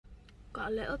Got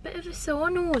a little bit of a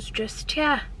sore nose just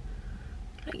here.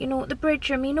 Like, you know, the bridge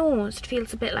of my nose, it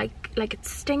feels a bit like it's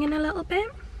stinging a little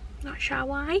bit. Not sure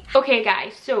why. Okay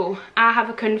guys, so I have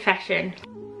a confession.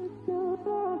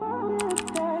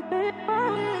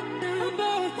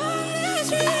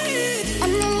 A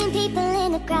million people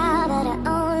in the crowd, but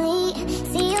I only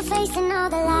see your face in all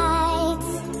the lights.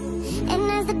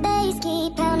 And as the bass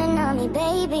keep pounding on me,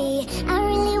 baby, I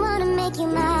really wanna make you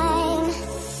mine.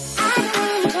 I don't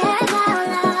really care about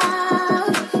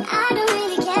love. I don't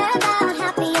really care about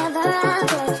happy ever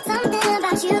after. Something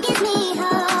about you gives me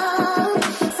hope.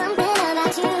 Something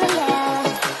about you,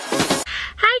 yeah.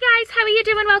 Hi guys, how are you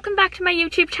doing? Welcome back to my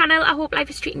YouTube channel. I hope life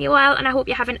is treating you well and I hope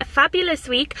you're having a fabulous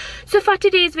week. So for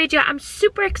today's video, I'm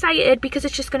super excited because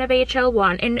it's just going to be a chill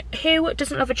one. And who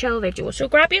doesn't love a chill video? So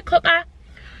grab your cuppa.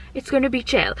 It's going to be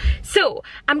chill. So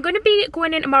I'm going to be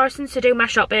going into Morrison's to do my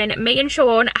shopping. Me and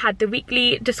Sean had the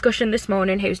weekly discussion this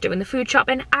morning who's doing the food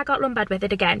shopping. I got lumbered with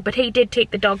it again, but he did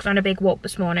take the dogs on a big walk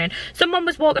this morning. Someone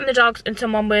was walking the dogs and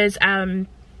someone was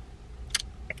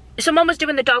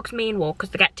doing the dog's main walk,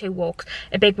 because they get two walks,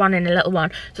 a big one and a little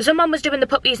one. So someone was doing the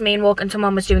puppy's main walk and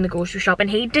someone was doing the grocery shop, and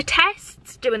he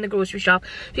detests doing the grocery shop.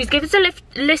 So he's given us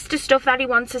a list of stuff that he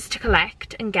wants us to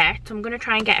collect and get. So I'm going to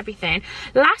try and get everything.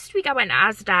 Last week I went to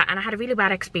Asda and I had a really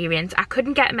bad experience. I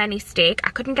couldn't get him any steak.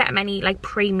 I couldn't get him any like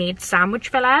pre-made sandwich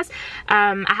fillers.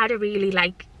 I had a really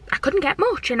I couldn't get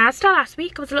much in Asda last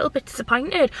week. I was a little bit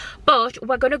disappointed. But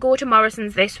we're going to go to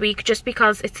Morrison's this week just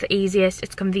because it's the easiest,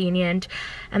 it's convenient,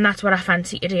 and that's what I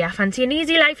fancy today. I fancy an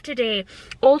easy life today.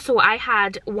 Also, I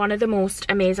had one of the most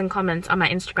amazing comments on my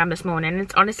Instagram this morning, and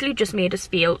it's honestly just made us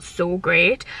feel so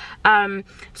great. So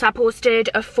I posted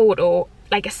a photo,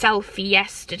 like a selfie,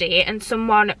 yesterday, and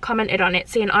someone commented on it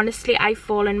saying, honestly, I've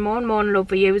fallen more and more in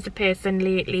love with you as a person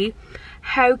lately.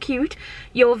 How cute.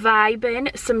 You're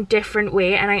vibing some different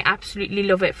way and I absolutely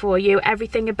love it for you.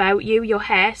 Everything about you, your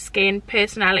hair, skin,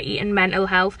 personality and mental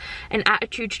health and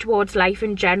attitude towards life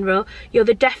in general. You're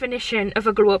the definition of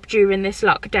a glow up during this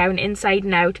lockdown, inside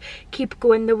and out. Keep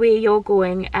going the way you're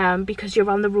going because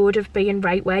you're on the road of being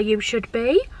right where you should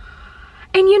be.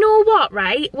 And you know what,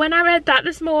 right? When I read that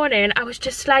this morning, I was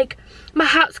just like, my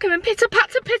heart's going pitter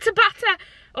patter, pitter patter.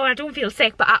 Oh, I don't feel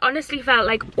sick, but I honestly felt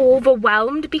like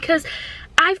overwhelmed because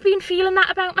I've been feeling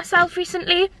that about myself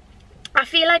recently. I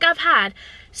feel like I've had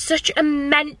such a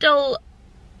mental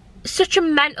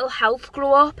health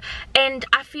glow up, and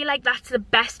I feel like that's the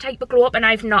best type of glow up, and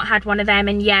I've not had one of them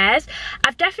in years.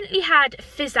 I've definitely had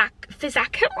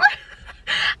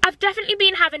I've definitely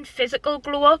been having physical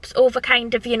glow ups over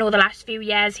kind of, you know, the last few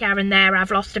years here and there.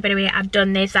 I've lost a bit of weight, I've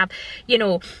done this, I've, you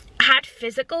know, had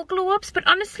physical glow ups, but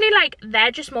honestly, like,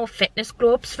 they're just more fitness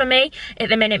glow ups for me. At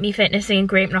the minute, me fitness ain't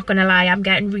great, I'm not gonna lie. I'm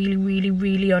getting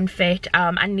really unfit.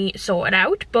 I need to sort it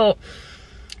out, but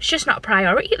it's just not a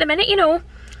priority at the minute, you know.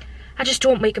 I just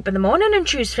don't wake up in the morning and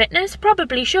choose fitness.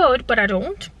 Probably should, but I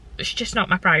don't. It's just not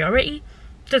my priority.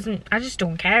 I just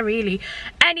don't care really.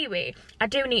 Anyway, I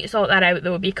do need to sort that out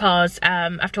though, because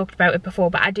I've talked about it before,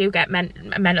 but I do get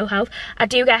mental health. I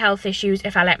do get health issues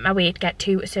if I let my weight get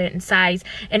to a certain size,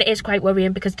 and it is quite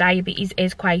worrying because diabetes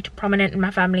is quite prominent in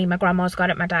my family. My grandma's got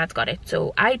it, my dad's got it,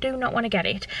 so I do not want to get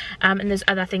it. And there's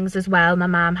other things as well. My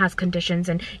mum has conditions,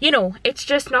 and you know, it's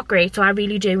just not great. So I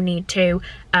really do need to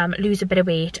lose a bit of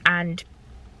weight and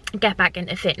get back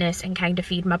into fitness and kind of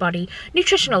feed my body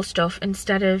nutritional stuff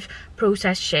instead of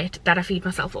processed shit that I feed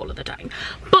myself all of the time.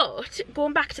 But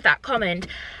going back to that comment,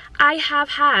 I have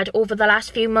had over the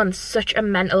last few months such a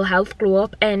mental health glow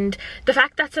up, and the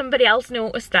fact that somebody else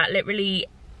noticed that, literally,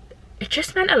 it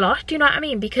just meant a lot. Do you know what I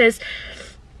mean? Because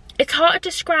it's hard to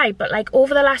describe, but like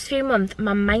over the last few months,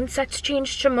 my mindset's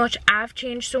changed so much. I've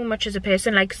changed so much as a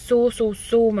person, like so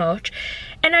much,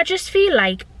 and I just feel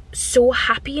like so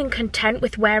happy and content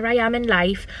with where I am in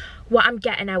life, what I'm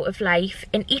getting out of life,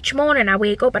 and each morning I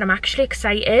wake up and I'm actually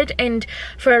excited. And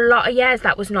for a lot of years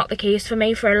that was not the case for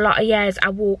me. For a lot of years I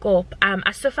woke up,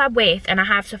 I suffered with, and I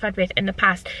have suffered with in the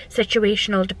past,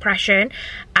 situational depression,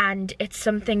 and it's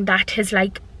something that has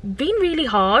like been really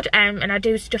hard, and I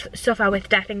do suffer with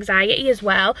death anxiety as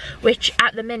well, which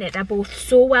at the minute are both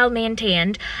so well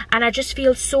maintained, and I just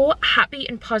feel so happy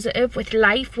and positive with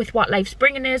life, with what life's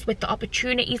bringing us, with the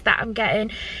opportunities that I'm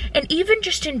getting, and even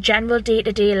just in general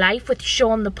day-to-day life with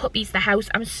Sean, the puppies, the house.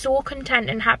 I'm so content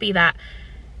and happy that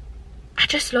I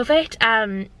just love it.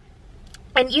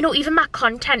 And you know, even my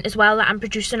content as well that I'm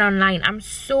producing online, I'm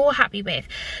so happy with,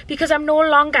 because I'm no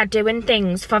longer doing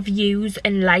things for views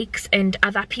and likes and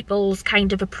other people's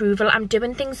kind of approval. I'm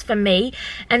doing things for me,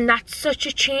 and that's such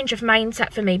a change of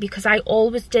mindset for me, because I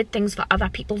always did things for other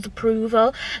people's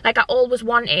approval. Like, I always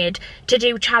wanted to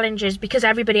do challenges because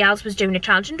everybody else was doing a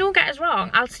challenge, and don't get us wrong,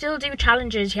 I'll still do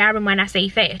challenges here and when I see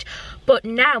fit, but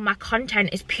now my content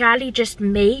is purely just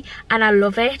me, and I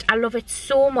love it. I love it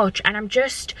so much, and I'm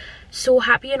just so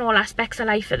happy in all aspects of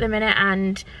life at the minute,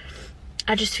 and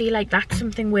I just feel like that's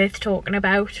something worth talking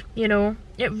about, you know.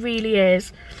 It really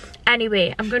is.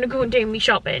 Anyway, I'm gonna go and do my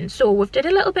shopping. So we've did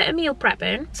a little bit of meal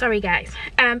prepping, sorry guys,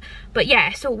 but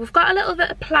yeah, so we've got a little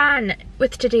bit of plan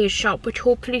with today's shop, which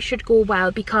hopefully should go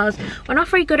well, because we're not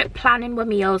very good at planning with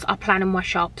meals or planning with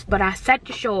shops. But I said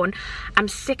to Sean, I'm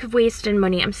sick of wasting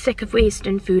money, I'm sick of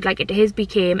wasting food. Like, it has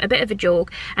became a bit of a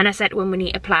joke, and I said to him we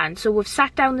need a plan. So we've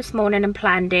sat down this morning and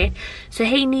planned it. So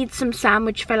he needs some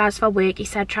sandwich fillers for work. He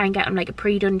said try and get him like a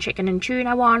pre-done chicken and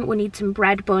tuna one. We need some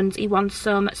bread buns. He wants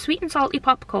some sweet and salty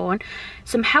popcorn,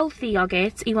 some healthy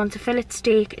yogurts. He wants a fillet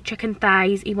steak, chicken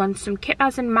thighs. He wants some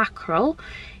kippers and mackerel.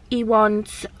 He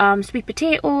wants sweet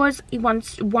potatoes. He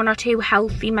wants 1 or 2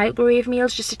 healthy microwave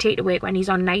meals just to take to work when he's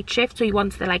on night shift. So he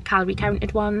wants the like calorie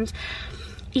counted ones.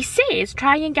 He says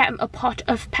try and get him a pot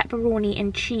of pepperoni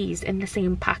and cheese in the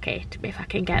same packet, if I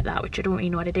can get that, which I don't really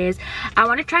know what it is. I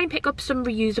want to try and pick up some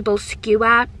reusable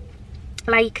skewer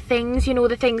like things, you know,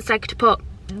 the things like to put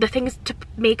the things to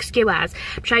make skewers.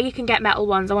 I'm sure you can get metal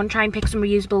ones. I want to try and pick some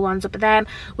reusable ones up of them.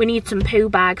 We need some poo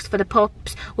bags for the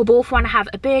pups. We both want to have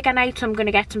a burger night, so I'm going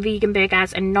to get some vegan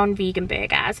burgers and non-vegan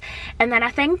burgers. And then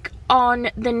I think on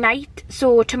the night,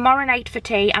 so tomorrow night for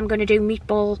tea, I'm going to do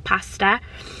meatball pasta.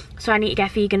 So I need to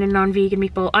get vegan and non-vegan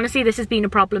meatball. Honestly, this has been a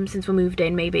problem since we moved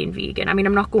in, maybe in vegan. I mean,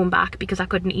 I'm not going back because I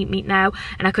couldn't eat meat now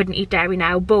and I couldn't eat dairy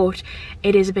now, but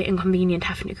it is a bit inconvenient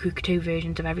having to cook 2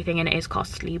 versions of everything, and it is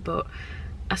costly, but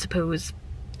I suppose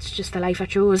it's just the life I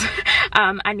chose.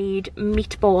 I need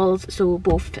meatballs, so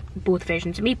both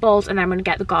versions of meatballs, and then I'm going to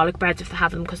get the garlic breads if they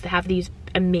have them, because they have these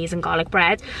amazing garlic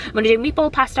breads. I'm going to do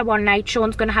meatball pasta one night.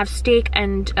 Sean's going to have steak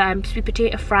and sweet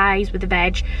potato fries with the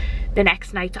veg the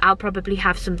next night. I'll probably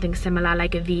have something similar,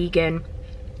 like a vegan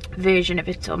version of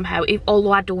it somehow,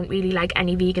 although I don't really like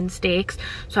any vegan steaks,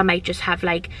 so I might just have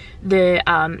like the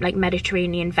like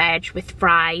Mediterranean veg with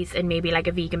fries and maybe like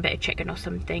a vegan bit of chicken or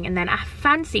something. And then I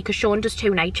fancy, because Sean does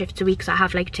 2 night shifts a week, so I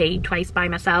have like tea twice by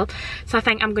myself, so I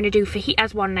think I'm going to do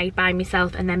fajitas one night by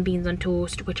myself, and then beans on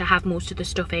toast, which I have most of the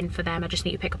stuff in for them. I just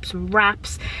need to pick up some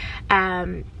wraps,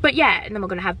 but yeah, and then we're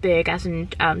going to have burgers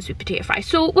and sweet potato fries.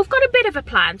 So we've got a bit of a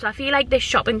plan, so I feel like this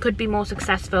shopping could be more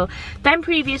successful than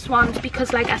previous ones,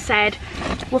 because like I said,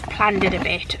 we've planned it a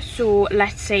bit. So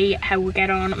let's see how we get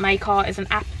on. My car is an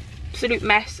absolute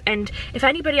mess, and if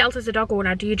anybody else is a dog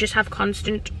owner, do you just have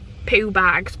constant poo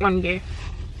bags on you?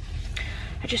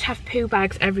 I just have poo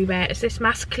bags everywhere. Is this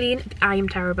mask clean? I am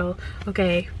terrible.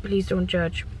 Okay, please don't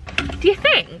judge. Do you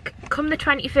think come the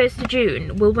 21st of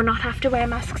June will we not have to wear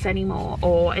masks anymore,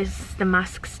 or is the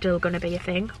mask still going to be a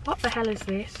thing? What the hell is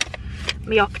this?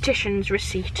 My optician's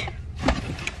receipt.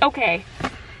 Okay,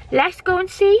 let's go and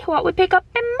see what we pick up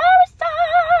in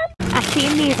Morrison. I've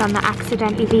seen these on the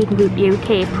Accidentally Vegan Group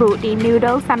UK protein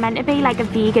noodles. They're meant to be like a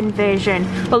vegan version.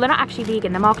 Well, they're not actually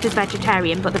vegan, they're marked as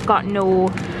vegetarian, but they've got no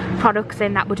products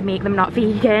in that would make them not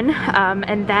vegan.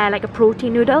 And they're like a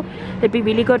protein noodle. They'd be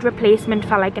really good replacement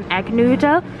for like an egg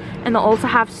noodle. And they also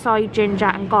have soy, ginger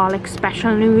and garlic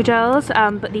special noodles.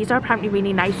 But these are apparently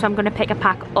really nice, so I'm going to pick a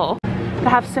pack up. They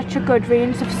have such a good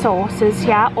range of sauces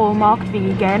here, all marked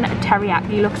vegan.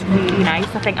 Teriyaki looks really nice.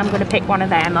 I think I'm going to pick one of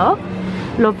them up.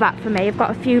 Love that for me. I've got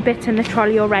a few bits in the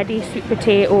trolley already, sweet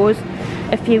potatoes,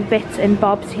 a few bits and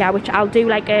bobs here, which I'll do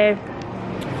like a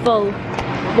full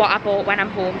what I bought when I'm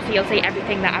home, so you'll see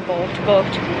everything that I bought.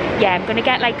 But yeah, I'm going to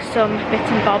get like some bits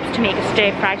and bobs to make a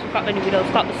stir fry. So we've got the noodles,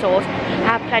 got the sauce.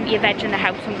 I have plenty of veg in the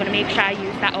house, so I'm going to make sure I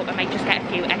use that up. I might just get a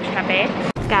few extra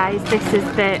bits. Guys, this is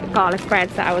the garlic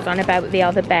breads that I was on about. They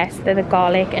are the best. They're the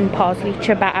garlic and parsley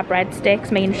ciabatta breadsticks.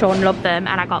 Me and Sean love them,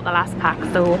 and I got the last pack,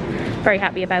 so very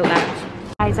happy about that.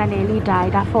 Guys, I nearly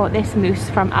died. I thought this mousse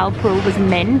from Alpro was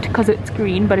mint because it's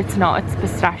green, but it's not. It's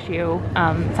pistachio.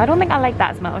 So I don't think I like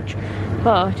that as much.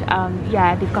 But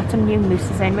yeah, they've got some new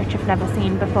mousses in, which I've never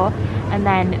seen before. And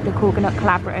then the Coconut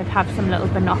Collaborative have some little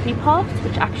banoffee pots,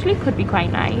 which actually could be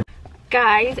quite nice.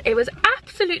 Guys, it was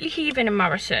absolutely heaving in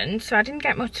Morrison, so I didn't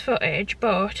get much footage,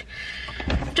 but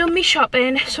I've done my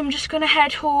shopping, so I'm just gonna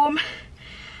head home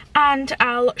and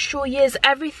I'll show you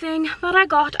everything that I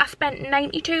got. I spent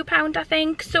 £92, I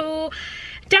think, so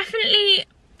definitely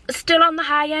still on the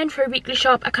high end for a weekly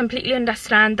shop. I completely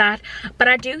understand that, but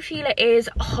I do feel it is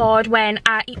hard when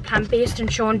I eat plant-based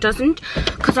and Sean doesn't,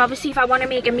 because obviously if I want to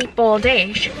make a meatball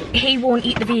dish, he won't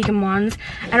eat the vegan ones,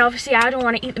 and obviously I don't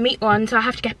want to eat the meat ones, so I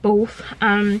have to get both.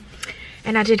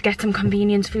 And I did get some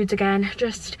convenience foods again,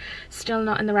 just still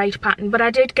not in the right pattern, but I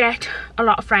did get a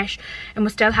lot of fresh, and we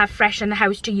still have fresh in the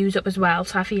house to use up as well,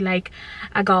 so I feel like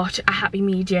I got a happy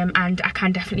medium, and I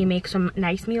can definitely make some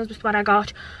nice meals with what I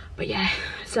got. But yeah,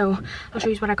 so I'll show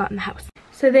you what I got in the house.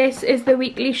 So this is the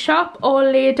weekly shop all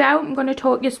laid out. I'm going to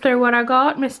talk you through what I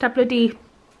got. Mr. Bloody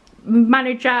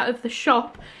manager of the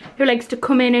shop, who likes to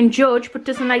come in and judge but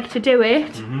doesn't like to do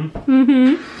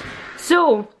it.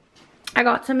 So I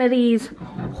got some of these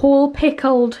whole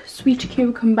pickled sweet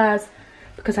cucumbers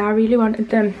because I really wanted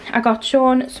them. I got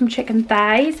Sean some chicken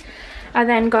thighs. I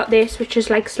then got this, which is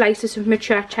like slices of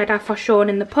mature cheddar for Sean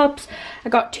and the pups. I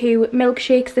got 2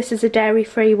 milkshakes. This is a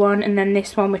dairy-free one, and then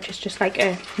this one, which is just like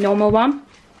a normal one.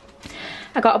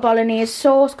 I got a bolognese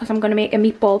sauce because I'm going to make a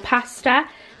meatball pasta.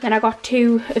 Then I got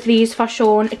 2 of these for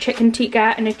Sean, a chicken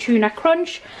tikka and a tuna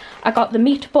crunch. I got the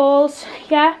meatballs,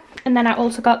 yeah. And then I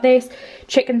also got this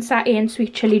chicken satay and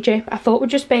sweet chilli dip. I thought it would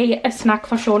just be a snack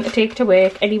for Sean to take to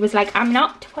work, and he was like, I'm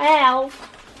not 12.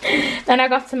 Then I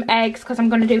got some eggs because I'm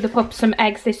going to do the pups some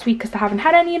eggs this week because they haven't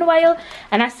had any in a while.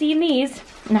 And I seen these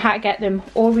and I had to get them.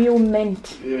 Oreo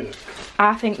mint. Yeah.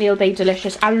 I think they'll be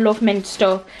delicious. I love mint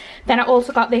stuff. Then I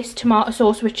also got this tomato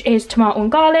sauce, which is tomato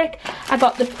and garlic. I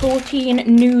got the protein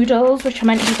noodles, which are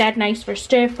meant to be dead nice for a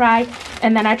stir fry.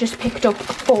 And then I just picked up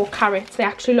 4 carrots. They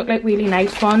actually look like really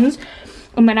nice ones.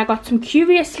 And then I got some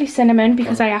Curiously cinnamon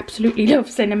because I absolutely love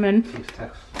cinnamon.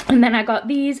 And then I got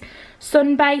these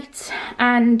Sun Bites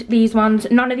and these ones.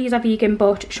 None of these are vegan,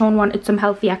 but Sean wanted some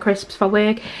healthier crisps for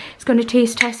work. It's going to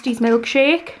taste Testy's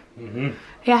milkshake. Have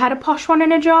you had a posh one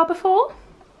in a jar before?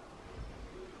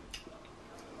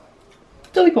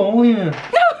 Delightful, yeah.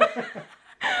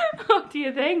 What do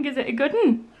you think? Is it a good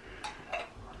one?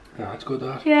 Yeah, it's good,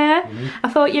 that. Yeah, I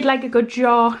thought you'd like a good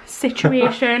jar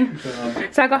situation.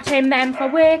 So I got him then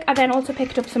for work. I then also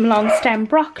picked up some long stem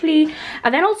broccoli. I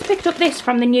then also picked up this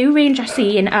from the new range I've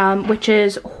seen, which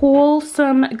is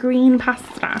wholesome green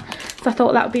pasta. So I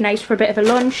thought that would be nice for a bit of a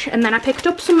lunch. And then I picked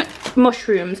up some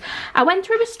mushrooms. I went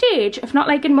through a stage of not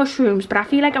liking mushrooms, but I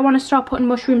feel like I want to start putting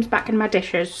mushrooms back in my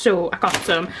dishes. So I got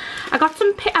some. I got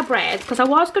some pita bread because I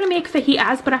was going to make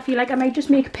fajitas, but I feel like I might just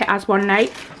make pitas one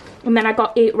night. And then I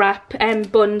got 8 wrap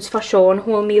buns for Sean,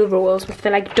 wholemeal rolls with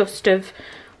the like dust of,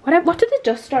 what did the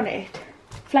dust on it?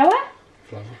 Flour?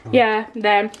 Flour. Yeah,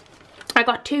 then I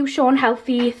got 2 Sean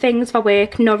healthy things for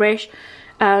work, Nourish,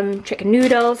 chicken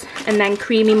noodles, and then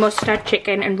creamy mustard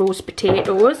chicken and roast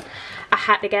potatoes. I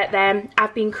had to get them.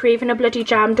 I've been craving a bloody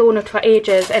jam donut for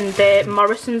ages, and the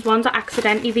Morrison's ones are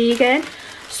accidentally vegan.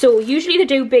 So usually they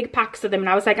do big packs of them, and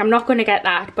I was like, I'm not going to get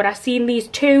that. But I seen these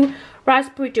 2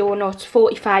 raspberry donuts,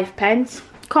 45p.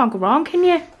 Can't go wrong, can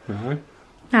you?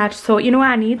 I just thought, you know,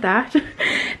 I need that.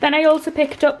 Then I also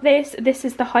picked up this. This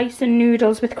is the hoisin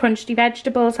noodles with crunchy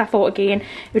vegetables. I thought again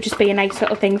it would just be a nice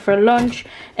little thing for a lunch.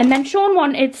 And then Sean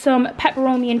wanted some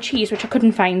pepperoni and cheese, which I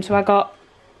couldn't find, so I got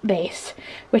this,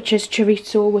 which is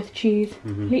chorizo with cheese.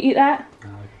 You eat that?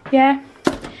 Yeah.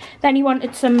 Then he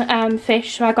wanted some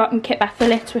fish, so I got him kipper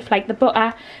fillets with like the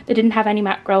butter. They didn't have any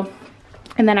mackerel.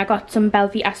 And then I got some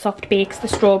Belvita soft bakes, the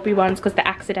strawberry ones, because they're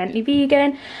accidentally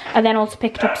vegan. I then also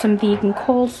picked up some vegan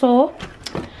coleslaw,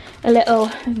 a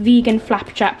little vegan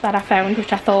flapjack that I found,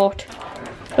 which I thought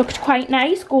looked quite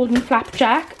nice, golden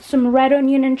flapjack, some red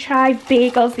onion and chive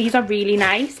bagels. These are really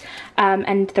nice.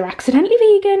 And they're accidentally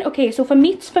vegan. Okay, so for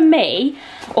meats for me,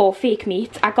 or fake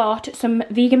meats, I got some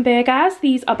vegan burgers.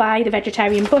 These are by the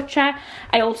Vegetarian Butcher.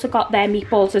 I also got their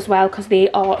meatballs as well because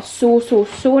they are so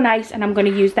nice, and I'm going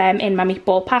to use them in my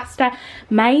meatball pasta.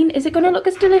 Mine, is it going to look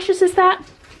as delicious as that?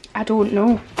 I don't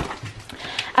know.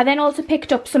 I then also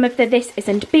picked up some of the This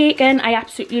Isn't Bacon. I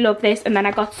absolutely love this. And then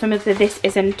I got some of the This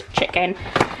Isn't Chicken.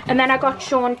 And then I got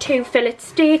Sean 2 fillet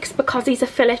steaks because he's a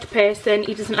fillet person.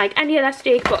 He doesn't like any other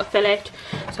steak but a fillet.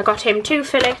 So I got him 2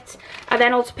 fillets. I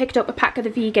then also picked up a pack of the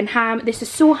vegan ham. This is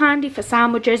so handy for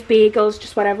sandwiches, bagels,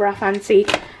 just whatever I fancy.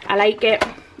 I like it.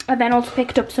 I then also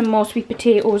picked up some more sweet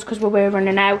potatoes because we were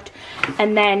running out,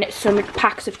 and then some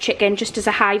packs of chicken just as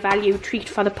a high value treat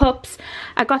for the pups.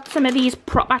 I got some of these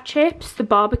proper chips, the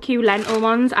barbecue lentil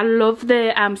ones. I love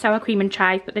the sour cream and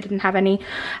chive, but they didn't have any.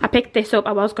 I picked this up.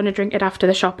 I was going to drink it after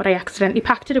the shop, but I accidentally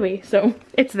packed it away, so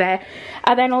it's there.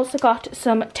 I then also got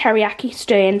some teriyaki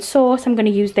stir-in sauce. I'm going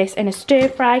to use this in a stir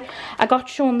fry. I got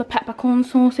Sean the peppercorn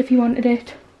sauce if you wanted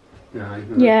it.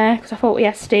 Yeah, because I thought we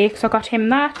had steak, so I got him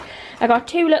that. I got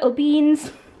 2 little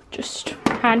beans, just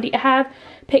handy to have.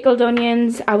 Pickled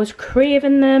onions, I was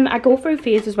craving them. I go through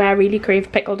phases where I really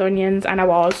crave pickled onions, and I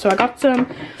was, so I got some.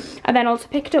 I then also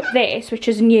picked up this, which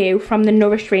is new from the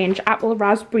Nourish range, apple,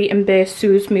 raspberry and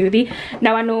basil smoothie.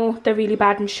 Now I know they're really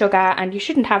bad in sugar and you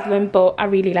shouldn't have them, but I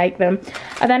really like them.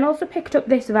 I then also picked up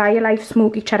this Violife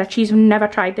smoky cheddar cheese. I've never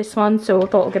tried this one, so I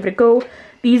thought I'll give it a go.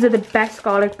 These are the best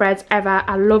garlic breads ever.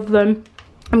 I love them.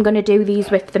 I'm going to do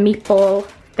these with the meatball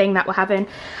thing that we're having.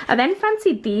 I then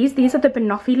fancied these are the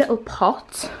banoffee little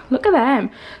pots, look at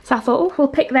them. So I thought, oh, we'll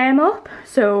pick them up.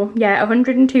 So yeah,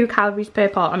 102 calories per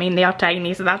pot. I mean, they are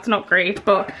tiny, so that's not great,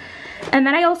 but. And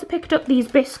then I also picked up these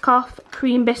Biscoff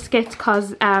cream biscuits because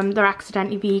they're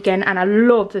accidentally vegan and I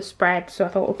love the spread, so I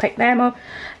thought we'll pick them up.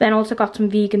 Then also got some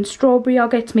vegan strawberry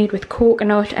yogurts made with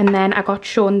coconut, and then I got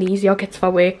Sean these yogurts for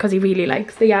work because he really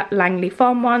likes the Langley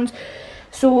Farm ones.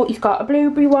 So he's got a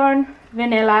blueberry one,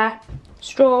 vanilla,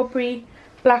 strawberry,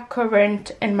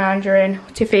 blackcurrant and mandarin.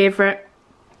 What's your favourite?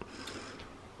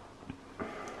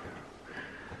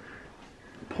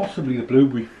 Possibly the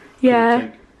blueberry.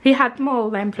 Yeah, he had them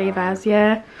all them flavours,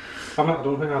 yeah. I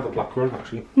don't think I have the blackcurrant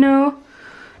actually. No.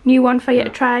 New one for you to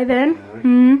try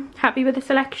then. Happy with the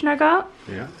selection I got?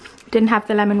 Yeah. Didn't have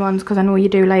the lemon ones because I know you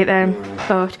do like them,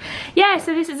 but yeah,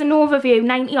 so this is an overview.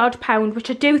 £90 odd, which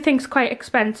I do think is quite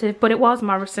expensive, but it was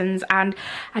Morrison's and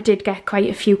I did get quite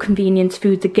a few convenience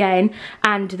foods again,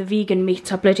 and the vegan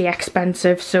meats are bloody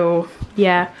expensive, so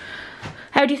yeah.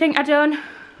 How do you think I done?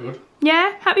 Good.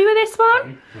 Yeah, happy with this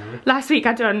one? Last week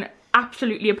I done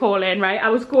absolutely appalling, right? I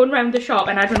was going around the shop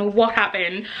and I don't know what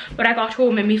happened, but I got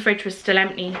home and my fridge was still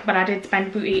empty, but I did spend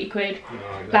about 80 quid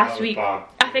last week.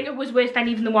 I think it was worse than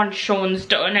even the one Sean's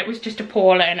done. It was just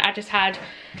appalling. I just had,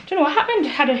 don't know what happened, I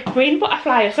had a brain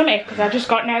butterfly or something because I just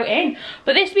got out in.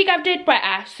 But this week I've did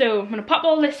better, so I'm gonna pop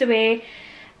all this away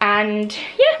and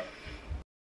yeah.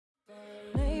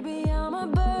 Maybe I'm a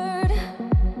bird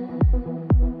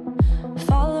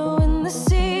following the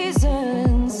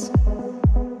seasons.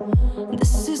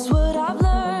 This is what I've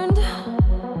learned.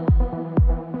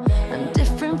 I'm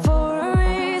different for a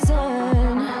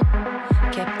reason.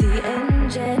 Kept the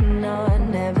engine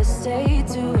on, never stay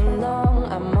too long.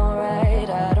 I'm alright,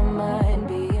 I don't mind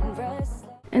being restless.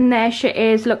 And there she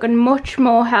is, looking much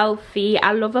more healthy.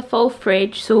 I love a full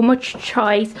fridge, so much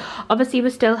choice. Obviously we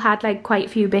still had like quite a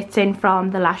few bits in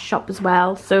from the last shop as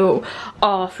well, so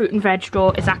our fruit and veg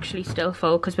drawer is actually still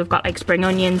full because we've got like spring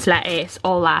onions, lettuce,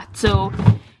 all that. So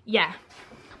yeah,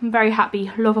 I'm very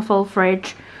happy. Love a full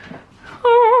fridge.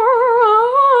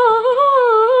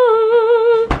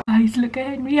 Guys, look at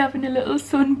Henry having a little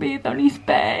sunbathe on his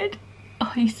bed.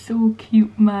 Oh, he's so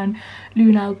cute, man.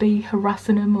 Luna will be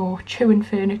harassing him or chewing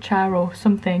furniture or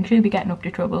something. She'll be getting up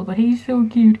to trouble, but he's so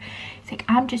cute. He's like,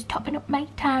 I'm just topping up my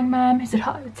tan, Mum. Is it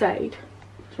hot outside?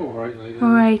 It's alright, like,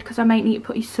 Alright, because I might need to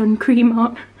put his sun cream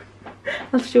on.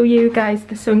 I'll show you guys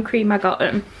the sun cream I got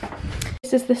him.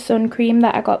 This is the sun cream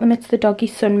that I got them. It's the Doggy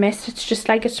Sun Mist. It's just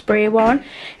like a spray one.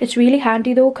 It's really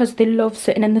handy though because they love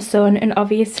sitting in the sun, and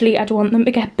obviously I don't want them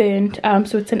to get burnt.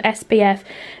 So it's an SPF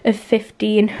of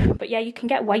 15. But yeah, you can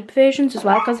get white versions as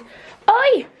well because...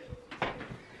 Oi!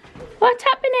 What's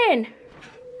happening?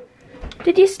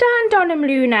 Did you stand on him,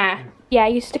 Luna? Yeah, I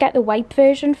used to get the white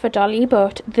version for Dolly,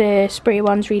 but the spray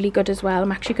one's really good as well.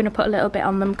 I'm actually going to put a little bit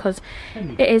on them because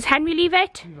it is... Henry, leave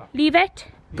it. Leave it.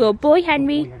 Good boy,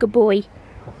 Henry. Good boy.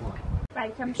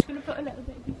 Right, I'm just going to put a little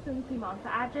bit of sun cream on. So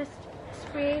I just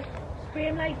spray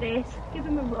him like this, give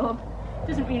him a rub.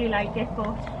 Doesn't really like it,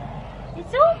 but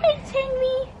it's alright,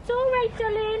 Henry. It's alright,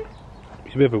 darling.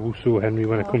 He's a bit of a wusso, Henry,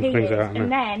 when it comes to things like that.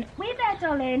 And then, wait there,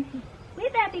 darling.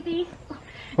 Wait there, baby.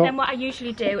 Then what I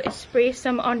usually do is spray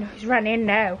some on. He's run in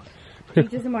now. He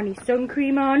doesn't want his sun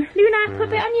cream on. Luna, put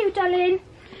a bit on you, darling.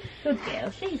 Good girl,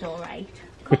 she's alright.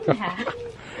 Come here.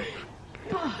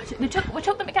 God, we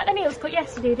took them to get their nails cut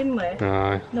yesterday, didn't we?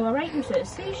 Aye. No, alright, Mrs.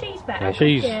 See, she's better. Yeah,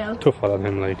 she's tougher than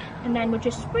him, like. And then we'll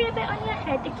just spray a bit on your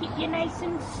head to keep you nice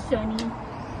and sunny.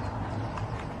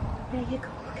 There you go.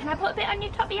 Can I put a bit on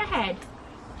your top of your head?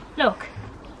 Look,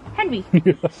 Henry.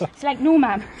 It's like, no,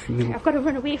 ma'am. I've got to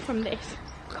run away from this.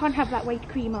 Can't have that white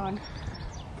cream on.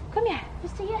 Come here,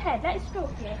 just see your head. Let it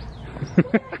stroke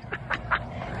you.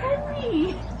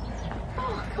 Henry.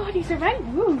 Oh God, he's a right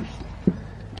rouge.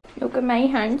 Look at my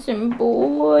handsome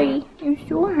boy. You're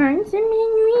so handsome,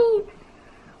 Henry.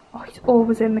 Oh, he's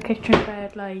always in the kitchen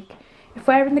bed. Like, if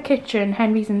we're in the kitchen,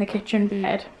 Henry's in the kitchen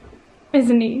bed,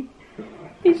 isn't he?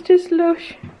 He's just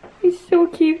lush. He's so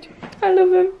cute. I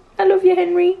love him. I love you,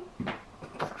 Henry.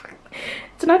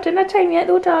 It's not dinner time yet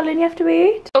though, darling. You have to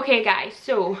wait. Okay, guys,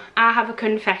 so I have a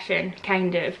confession,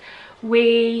 kind of.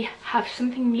 We have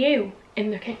something new in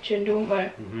the kitchen, don't we?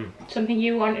 Something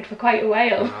you wanted for quite a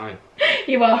while. Aye.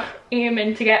 You are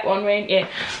aiming to get one, weren't you?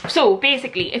 So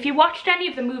basically, if you watched any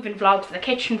of the moving vlogs, the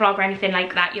kitchen vlog or anything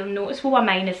like that, you'll notice we were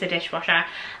minus the dishwasher.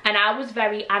 And I was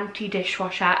very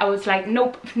anti-dishwasher. I was like,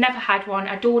 nope, I've never had one,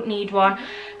 I don't need one,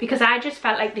 because I just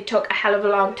felt like they took a hell of a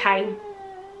long time.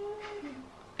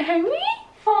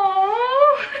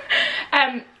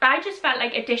 I just felt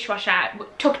like a dishwasher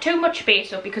took too much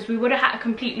space up, because we would have had to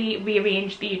completely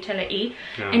rearrange the utility.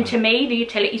 And to me, the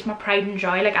utility is my pride and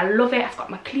joy. Like, I love it. I've got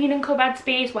my cleaning cupboard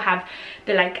space, we have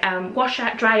the like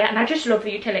washer, dryer, and I just love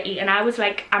the utility. And I was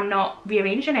like, I'm not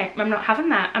rearranging it, I'm not having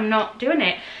that, I'm not doing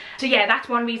it. So yeah, that's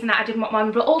one reason that I didn't want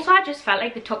one. But also I just felt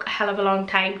like they took a hell of a long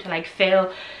time to like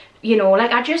fill. You know,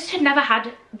 like I just had never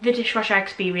had the dishwasher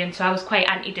experience, so I was quite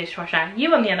anti-dishwasher.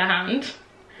 You on the other hand,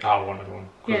 I wanted one,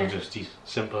 because Yeah. it's just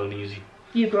simple and easy.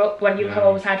 you grew up when you have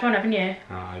always had one, haven't you?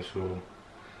 Aye, so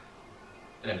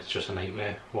it's just a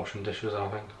nightmare washing dishes, I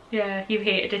think. Yeah, you've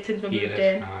hated it since we moved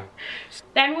Hate in. it, aye.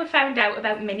 Then we found out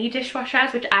about mini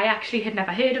dishwashers, which I actually had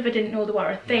never heard of. I didn't know they were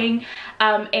a thing.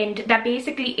 And they're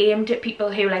basically aimed at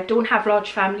people who like don't have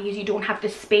large families, you don't have the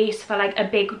space for like a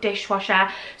big dishwasher.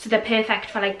 So they're perfect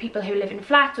for like people who live in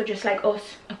flats, or just like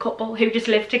us, a couple who just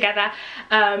live together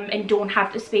and don't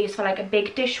have the space for like a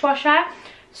big dishwasher.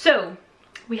 So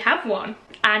we have one,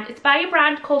 and it's by a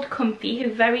brand called Comfy,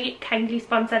 who very kindly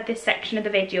sponsored this section of the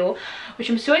video, which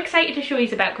I'm so excited to show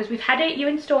you about, because we've had it, you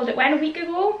installed it when, a week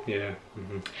ago? Yeah.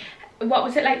 What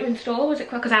was it like to install? Was it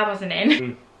quick? Because I wasn't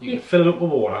in. You can fill it up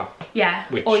with water. Yeah,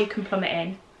 Which- or you can plumb it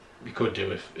in. You could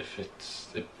do if it's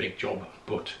a big job,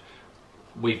 but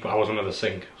I was under the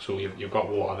sink, so you've got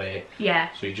water there. Yeah.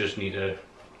 So you just need to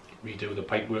redo the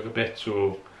pipe work a bit,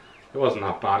 so it wasn't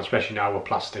that bad, especially now with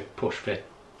plastic push fit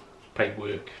pipe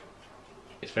work.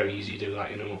 It's very easy to do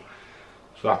that, you know.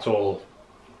 So that's all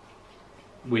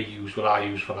I use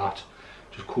for that.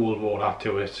 Just cold water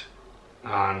to it,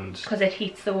 and Because it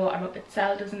heats the water up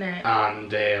itself, doesn't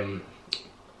it?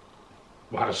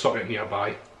 we had a socket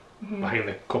nearby behind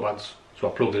the cupboards, so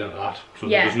I plugged it into that, so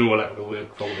Yeah. there was no electrical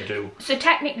work for me to do. So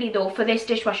technically though, for this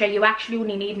dishwasher, you actually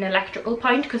only need an electrical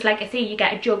point, because like I say, you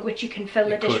get a jug which you can fill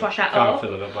the dishwasher up,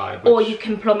 fill it up by, or you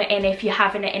can plumb it in if you're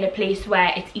having it in a place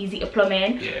where it's easy to plumb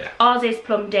in. Yeah. Ours is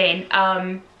plumbed in,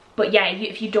 but yeah,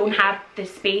 if you don't have the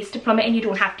space to plumb it in, you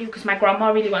don't have to, because my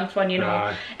grandma really wants one, you know.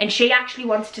 Right. And she actually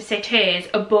wants to sit hers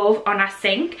above on our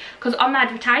sink, because on the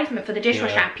advertisement for the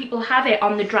dishwasher, Yeah. people have it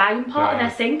on the drying part of their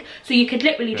Right. sink, so you could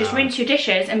literally just Right. rinse your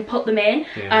dishes and put them in.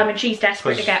 Yeah. And she's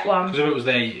desperate to get one. Because if it was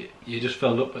there, you just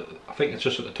filled up, I think it's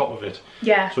just at the top of it,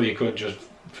 Yeah. so you could just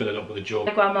fill it up with a jug.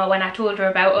 My grandma, when I told her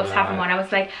about us having one, I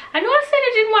was like, I know I said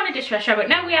I didn't want a dishwasher, but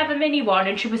now we have a mini one.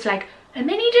 And she was like, a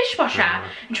mini dishwasher?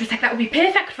 And she was like, that would be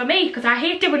perfect for me, because I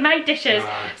hate doing my dishes.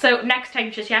 So next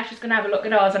time she's gonna have a look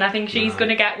at ours, and I think she's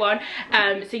gonna get one.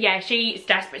 So yeah, she's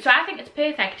desperate. So I think it's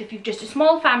perfect if you've just a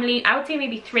small family. I would say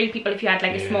maybe 3 people. If you had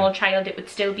like a small child, it would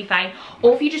still be fine.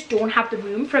 Or if you just don't have the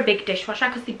room for a big dishwasher,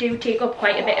 because they do take up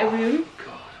quite a bit of room.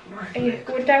 Are you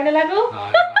going down a level?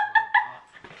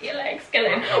 Your legs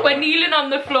killing. We're kneeling on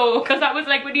the floor, because I was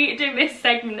like, we need to do this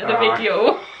segment of the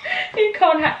video. You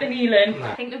can't have the kneeling.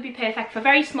 I think it would be perfect for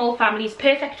very small families,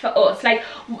 perfect for us. Like,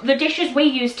 the dishes we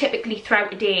use typically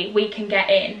throughout a day, we can get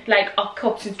in, like our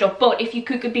cups and stuff. But if you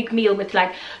cook a big meal with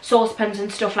like saucepans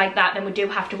and stuff like that, then we do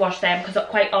have to wash them, because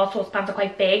our saucepans are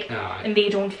quite big and they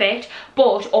don't fit.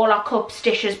 But all our cups,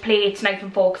 dishes, plates, knife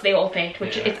and forks, they all fit,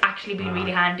 which it's actually been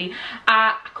really handy.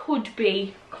 I could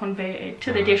be converted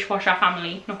to the dishwasher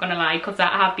family, not gonna lie, because I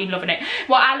have been loving it.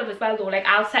 What I love as well though, like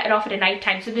I'll set it off at a night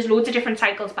time, so there's loads of different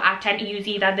cycles, but I tend to use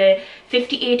either the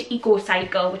 58 eco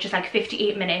cycle, which is like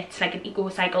 58 minutes, like an eco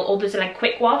cycle, or there's a like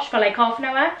quick wash for like half an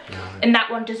hour, and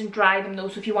that one doesn't dry them though,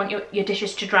 so if you want your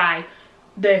dishes to dry,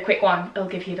 the quick one will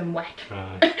give you them wet.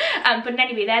 But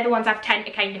anyway, they're the ones I've tend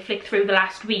to kind of flick through the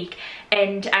last week,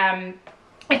 and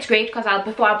it's great because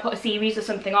before I put a series or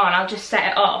something on, I'll just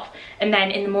set it off, and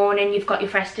then in the morning you've got your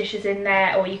fresh dishes in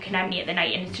there, or you can empty it the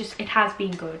night, and it has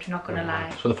been good, not gonna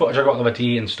lie. So the footage I got of the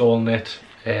day installing it,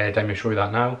 Demi will show you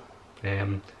that now.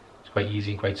 It's quite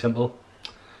easy and quite simple,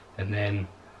 and then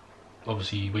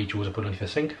obviously we chose to put it underneath the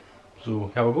sink,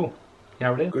 so here we go.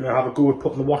 Here it is. Gonna have a go at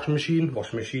putting the washing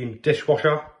machine,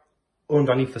 dishwasher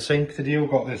underneath the sink today.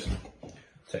 We've got this,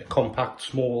 it's a compact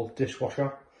small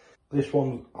dishwasher. This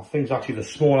one, I think, is actually the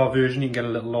smaller version. You can get a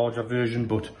little larger version,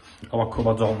 but our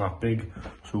cupboards aren't that big,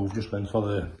 so we've just went for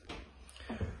the,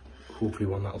 hopefully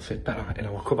one that'll fit better in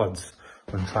our cupboards,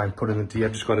 and try and put in the day.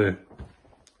 I've just got to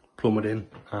plumb it in,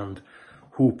 and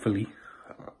hopefully,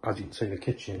 as you can see in the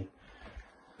kitchen,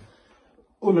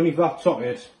 underneath that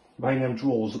socket, behind them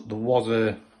drawers, there was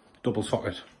a double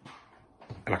socket.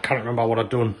 And I can't remember what I'd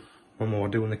done when we were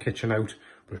doing the kitchen out,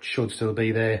 but it should still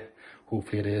be there.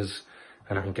 Hopefully it is,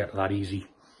 and I can get that easy.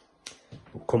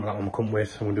 We'll come to that one we'll come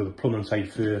with, and we'll do the plumbing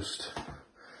side first.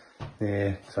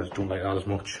 Yeah, because I just don't like that as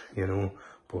much, you know,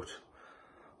 but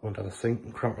under the sink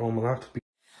and crack on with that.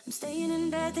 I'm staying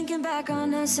in bed thinking back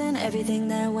on us and everything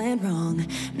that went wrong.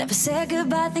 Never said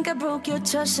goodbye, think I broke your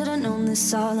trust, should've known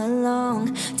this all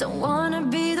along. Don't wanna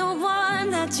be the one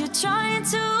that you're trying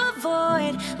to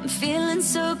avoid. I'm feeling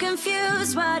so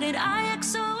confused, why did I act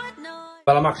so annoyed?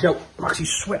 Well, I'm actually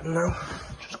sweating now.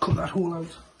 Just cut that hole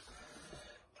out.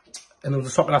 And there was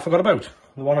a socket I forgot about.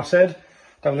 The one I said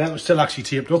down there was still actually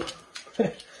taped up.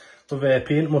 With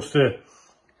paint, must have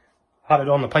had it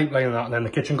on the pipeline and that, and then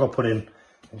the kitchen got put in.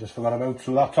 I just forgot about,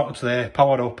 so that socket's there,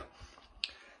 powered up.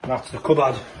 And that's the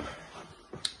cupboard.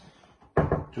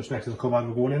 Just next to the cupboard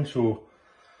we're going in, so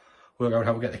work out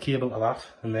how to get the cable to that,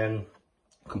 and then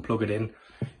you can plug it in.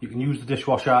 You can use the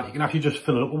dishwasher, you can actually just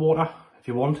fill it up with water if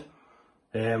you want.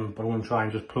 But I'm going to try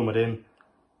and just plumb it in.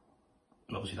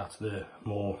 And obviously that's the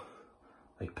more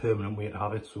like permanent way to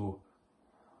have it, so.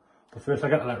 But first I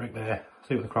get the electric there,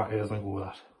 see what the crack is, and then go with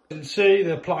that. You can see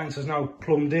the appliance is now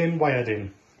plumbed in, wired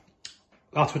in.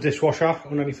 That's the dishwasher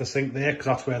underneath the sink there, because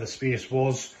that's where the space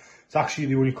was. It's actually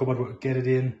the only cupboard we could get it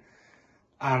in,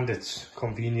 and it's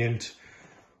convenient.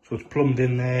 So it's plumbed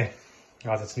in there,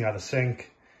 as it's near the sink.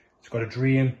 It's got a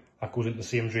drain, that goes into the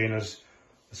same drain as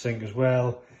the sink as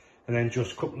well. And then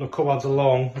just a couple of cupboards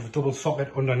along, with a double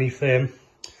socket underneath them.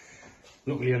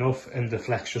 Luckily enough, and the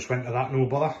flex just went to that, no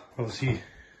bother. Obviously,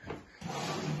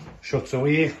 shuts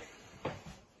away.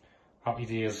 Happy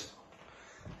days.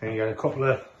 And you got a couple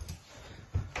of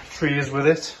trays with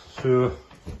it, so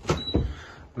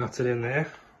that's it in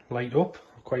there, light up,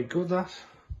 quite good that.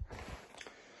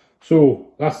 So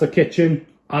that's the kitchen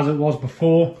as it was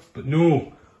before, but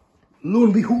no, lo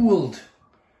and behold,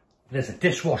 there's a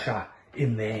dishwasher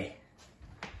in there.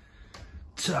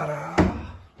 Ta-da!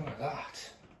 Look at that.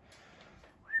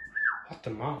 What the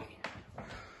molly.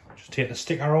 Just take the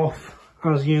sticker off,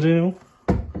 as you do.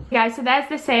 Guys, so there's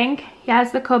the sink,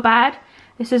 here's the cupboard,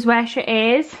 this is where she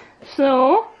is.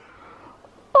 So,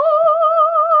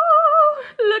 oh,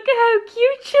 look at how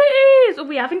cute she is. Oh,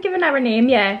 we haven't given her a name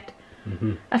yet.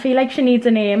 I feel like she needs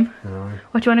a name.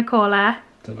 What do you want to call her?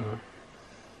 Don't know.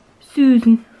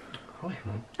 Susan. Oh,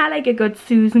 yeah. I like a good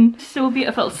Susan. So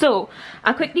beautiful. So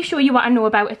I'll quickly show you what I know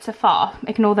about it so far.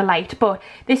 Ignore the light, but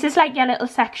this is like your little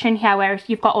section here where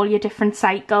you've got all your different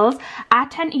cycles. I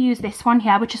tend to use this one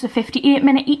here, which is a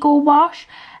 58-minute eco wash.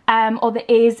 Or there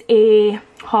is a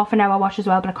half-an-hour wash as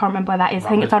well, but I can't remember where that is. Rapid. I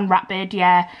think it's on rapid,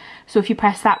 yeah. So if you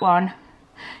press that one,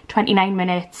 29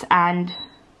 minutes and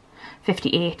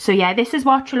 58. So yeah, this is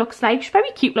what she looks like. She's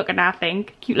very cute looking, I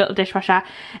think. Cute little dishwasher.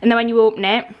 And then when you open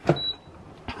it,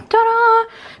 ta-da!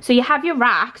 So you have your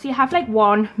rack. So you have like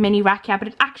one mini rack here, but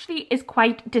it actually is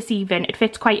quite deceiving. It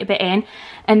fits quite a bit in.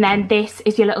 And then this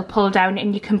is your little pull down,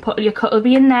 and you can put your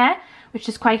cutlery in there, which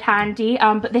is quite handy.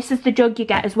 But this is the jug you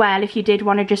get as well if you did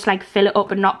want to just like fill it up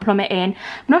and not plumb it in.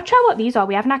 I'm not sure what these are.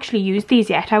 We haven't actually used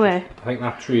these yet, have we? I think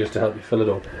that tree is to help you fill it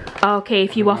up. Okay,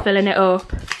 if you are filling it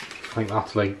up. I think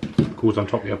that's like, goes on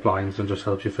top of your appliance and just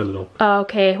helps you fill it up.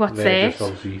 Okay, what's this? Just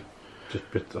obviously,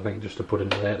 I think just to put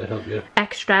into there to help you.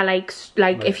 Extra, like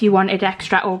if you wanted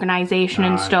extra organisation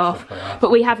and stuff. Like that.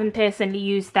 But we haven't personally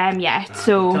used them yet,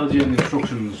 so. It tells you in the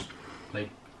instructions, like,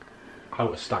 how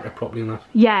to stack it properly and that.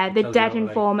 Yeah, they're dead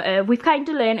informative. We've kind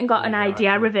of learned and got an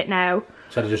idea of it now.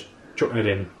 Instead of just chucking it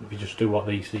in, if you just do what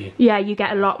they see. Yeah, you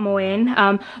get a lot more in.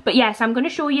 But yes, I'm going to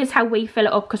show you how we fill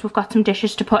it up because we've got some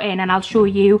dishes to put in, and I'll show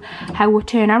you how we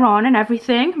turn her on and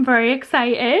everything. I'm very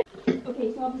excited.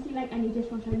 Okay, so obviously like any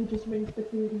dishwasher, you just rinse the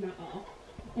food and that off.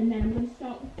 And then I'm going to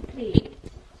start with the plate.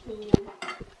 So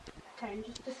kind of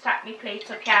just to stack my plates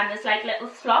up here, and there's like little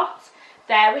slots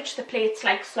there which the plates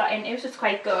like slot into, so it's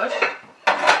quite good.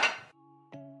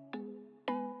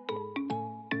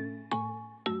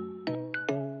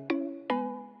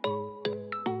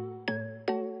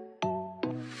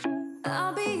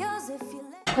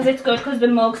 Because it's good because the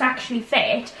mugs actually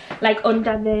fit like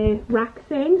under the rack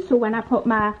thing, so when I put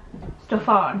my stuff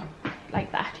on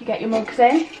like that, you get your mugs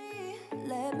in.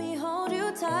 Let me hold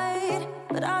you tight,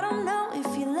 but I don't know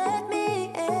if you let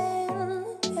me in.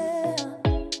 Yeah.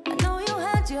 I know you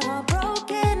had your heart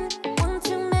broken one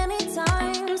too many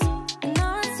times, and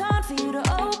now it's hard for you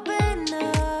to open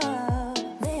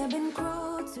up. They have been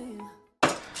cruel to you.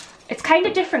 It's kind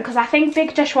of different because I think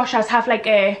big dishwashers have like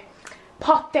a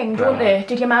pot thing, don't they?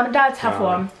 Did your mum and dad's have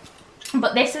one?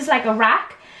 But this is like a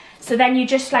rack, so then you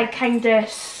just like kind of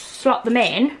slot them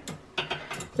in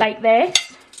like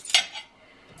this,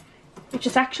 which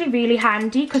is actually really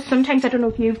handy because sometimes, I don't know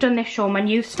if you've done this, Sean, when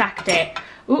you've stacked it,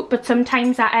 but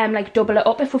sometimes I like double it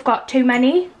up if we've got too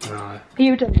many. Have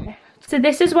you done it? So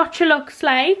this is what she looks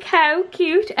like. How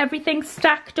cute. Everything's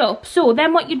stacked up. So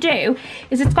then what you do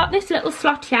is it's got this little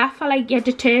slot here for like your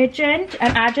detergent,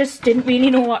 and I just didn't really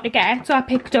know what to get, so I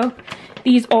picked up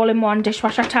these all-in-one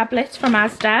dishwasher tablets from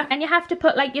Asda. And you have to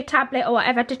put like your tablet or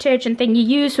whatever detergent thing you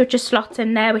use, which just slots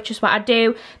in there, which is what I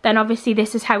do. Then obviously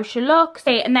this is how she looks.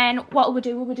 And then what we'll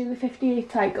do the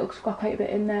 58 cycle, because we've got quite a bit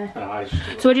in there.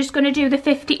 So we're just going to do the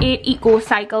 58 eco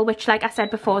cycle, which like I said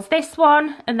before is this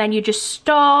one. And then you just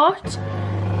start,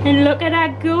 and look at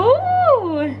that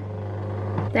go.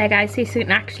 There guys, so you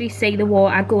can actually see the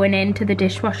water going into the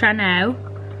dishwasher now.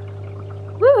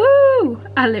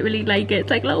 Woohoo! I literally like it.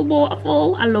 It's like a little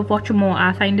waterfall. I love watching water.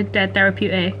 I find it dead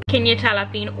therapeutic. Can you tell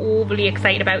I've been overly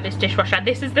excited about this dishwasher?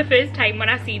 This is the first time when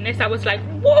I seen this I was like,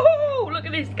 whoa! Look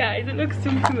at this, guys. It looks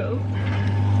so cool.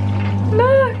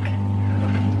 Look!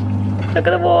 Look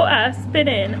at the water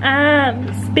spinning.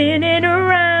 I'm spinning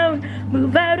around.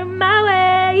 Move out of my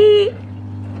way.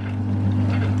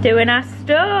 Doing our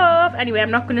stuff. Anyway, I'm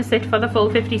not going to sit for the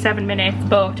full 57 minutes,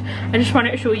 but I just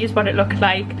wanted to show you what it looked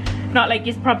like. Not like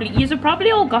you've probably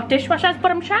all got dishwashers,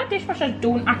 but I'm sure dishwashers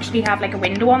don't actually have like a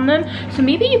window on them, so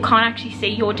maybe you can't actually see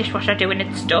your dishwasher doing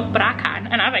its stuff, but I can,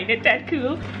 and I find it dead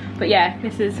cool. But yeah,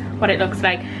 this is what it looks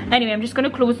like. Anyway, I'm just going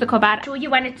to close the cupboard, show you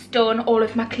when it's done all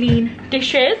of my clean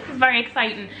dishes. Very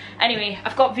exciting. Anyway,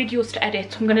 I've got videos to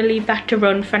edit, so I'm going to leave that to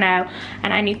run for now,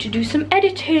 and I need to do some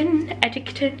editing.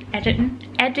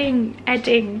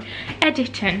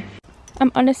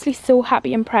 I'm honestly so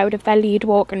happy and proud of their lead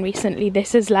walking recently.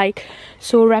 This is like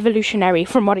so revolutionary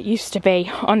from what it used to be,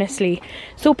 honestly.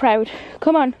 So proud.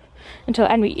 Come on. Until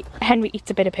Henry eats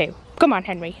a bit of poo. Come on,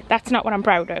 Henry. That's not what I'm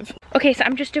proud of. Okay, so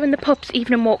I'm just doing the pups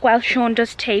evening walk while Sean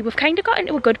does tea. We've kind of got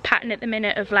into a good pattern at the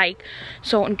minute of like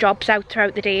sorting jobs out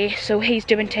throughout the day. So he's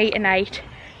doing tea tonight,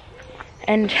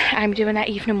 and I'm doing that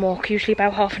evening walk, usually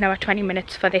about half an hour, 20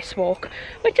 minutes for this walk,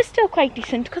 which is still quite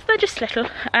decent because they're just little.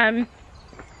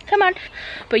 Come on.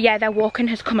 But yeah, their walking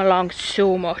has come along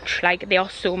so much. Like, they are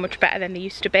so much better than they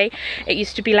used to be. It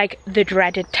used to be like the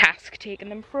dreaded task taking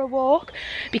them for a walk,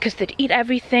 because they'd eat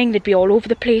everything, they'd be all over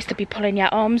the place, they'd be pulling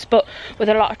your arms. But with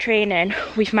a lot of training,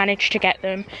 we've managed to get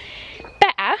them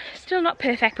better. Still not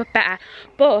perfect, but better.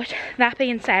 But that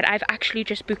being said, I've actually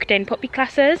just booked in puppy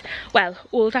classes. Well,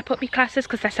 older puppy classes,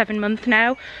 because they're 7 months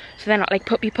now, so they're not like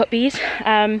puppies.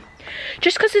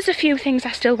 Just because there's a few things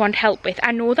I still want help with.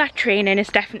 I know that training is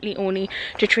definitely only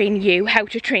to train you how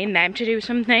to train them to do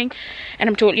something, and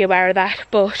I'm totally aware of that,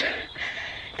 but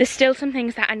there's still some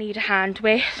things that I need a hand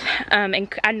with, and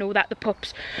I know that the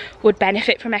pups would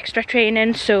benefit from extra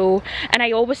training. So, and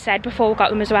I always said before we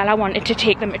got them as well, I wanted to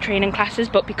take them to training classes,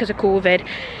 but because of COVID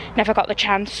never got the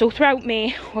chance. So throughout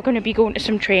May we're going to be going to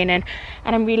some training,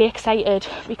 and I'm really excited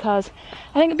because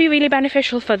I think it'd be really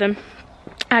beneficial for them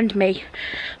and me.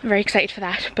 I'm very excited for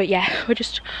that. But yeah, we're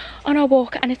just on our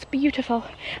walk and it's beautiful.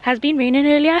 It has been raining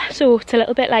earlier, so it's a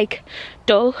little bit like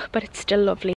dull, but it's still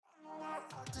lovely.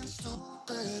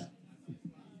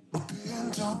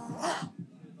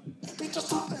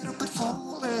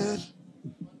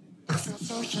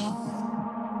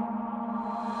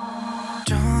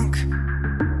 Drunk,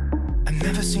 I've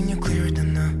never seen you clearer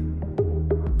than now.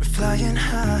 We're flying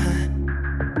high,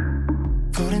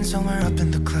 floating somewhere up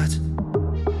in the clouds.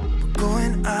 We're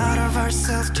going out of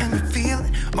ourselves, can you feel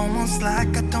it? Almost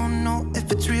like I don't know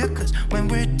if it's real, cause when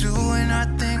we're doing our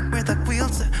thing, we're like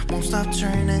wheels that won't stop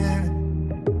turning.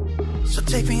 So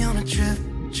take me on a trip,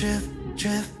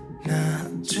 now,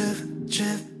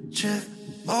 trip.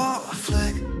 Oh,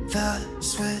 flick the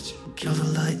switch, kill the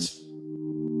lights.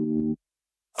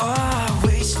 Oh,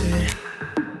 wasted.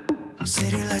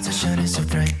 City lights are shining so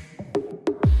bright.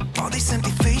 All these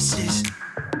empty faces,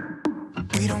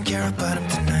 we don't care about them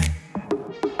tonight.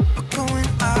 We're going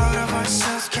out of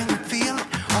ourselves, can you feel it?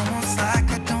 Almost like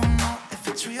I don't know if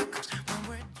it's real, cause when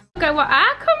we're... Look at what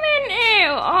I come into.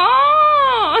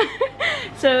 Oh!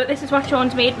 So this is what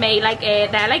Sean's made me. Like,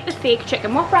 they're like the fake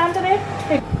chicken. What brand are they?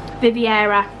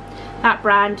 Viviera, that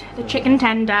brand, the chicken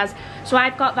tenders. So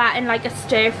I've got that in like a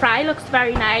stir fry, looks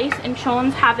very nice. And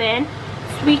Sean's having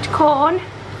sweet corn,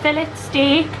 fillet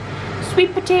steak,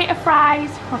 sweet potato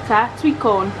fries. What's that? Sweet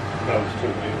corn.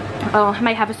 Oh, I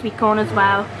might have a sweet corn as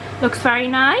well. Looks very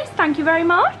nice, thank you very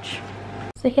much.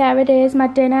 So here it is, my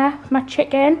dinner, my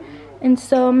chicken and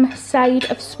some side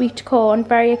of sweet corn.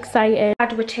 Very excited. I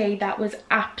had a tea that was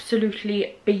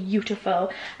absolutely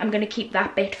beautiful. I'm gonna keep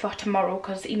that bit for tomorrow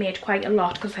because he made quite a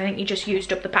lot, because I think he just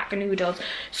used up the pack of noodles.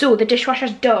 So the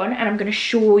dishwasher's done and I'm gonna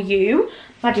show you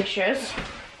my dishes.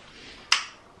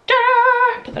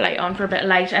 put the light on for a bit of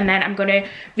light, and then I'm going to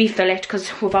refill it because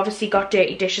we've obviously got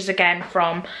dirty dishes again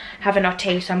from having our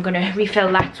tea, so I'm going to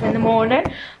refill that so in the morning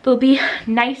they'll be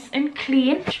nice and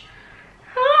clean.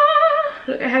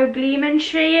 Look at how gleaming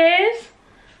she is.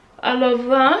 I love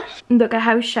that. Look at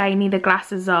how shiny the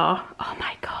glasses are. Oh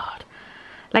my god.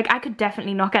 Like, I could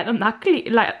definitely not get them that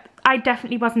clean. Like, I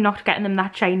definitely was not getting them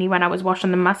that shiny when I was washing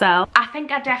them myself. I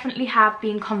think I definitely have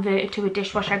been converted to a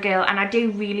dishwasher girl, and I do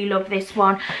really love this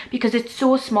one because it's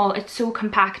so small, it's so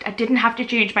compact. I didn't have to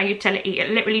change my utility.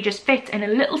 It literally just fits in a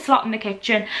little slot in the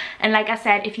kitchen. And like I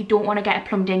said, if you don't want to get it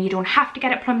plumbed in, you don't have to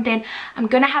get it plumbed in. I'm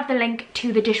gonna have the link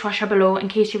to the dishwasher below in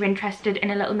case you're interested in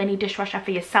a little mini dishwasher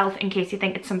for yourself, in case you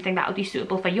think it's something that will be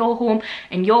suitable for your home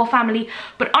and your family.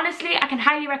 But honestly, I can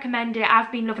highly recommend it.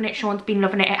 I've been loving it, Sean's been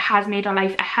loving it. It has made our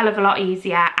life a hell of a lot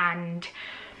easier. And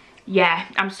yeah,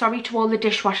 I'm sorry to all the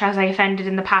dishwashers I offended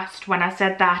in the past when I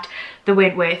said that they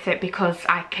weren't worth it, because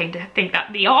I kind of think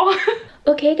that they are.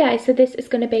 Okay guys, so this is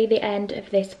going to be the end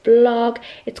of this vlog.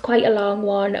 It's quite a long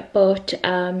one, but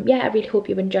yeah, I really hope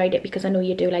you enjoyed it, because I know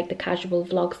you do like the casual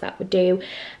vlogs that we do.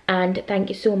 And thank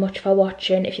you so much for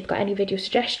watching. If you've got any video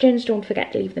suggestions, don't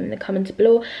forget to leave them in the comments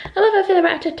below. And without further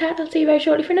ado, I'll see you very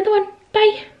shortly for another one.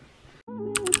 Bye.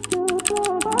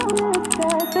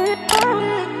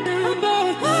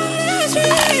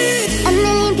 A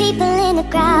million people in the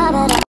crowd.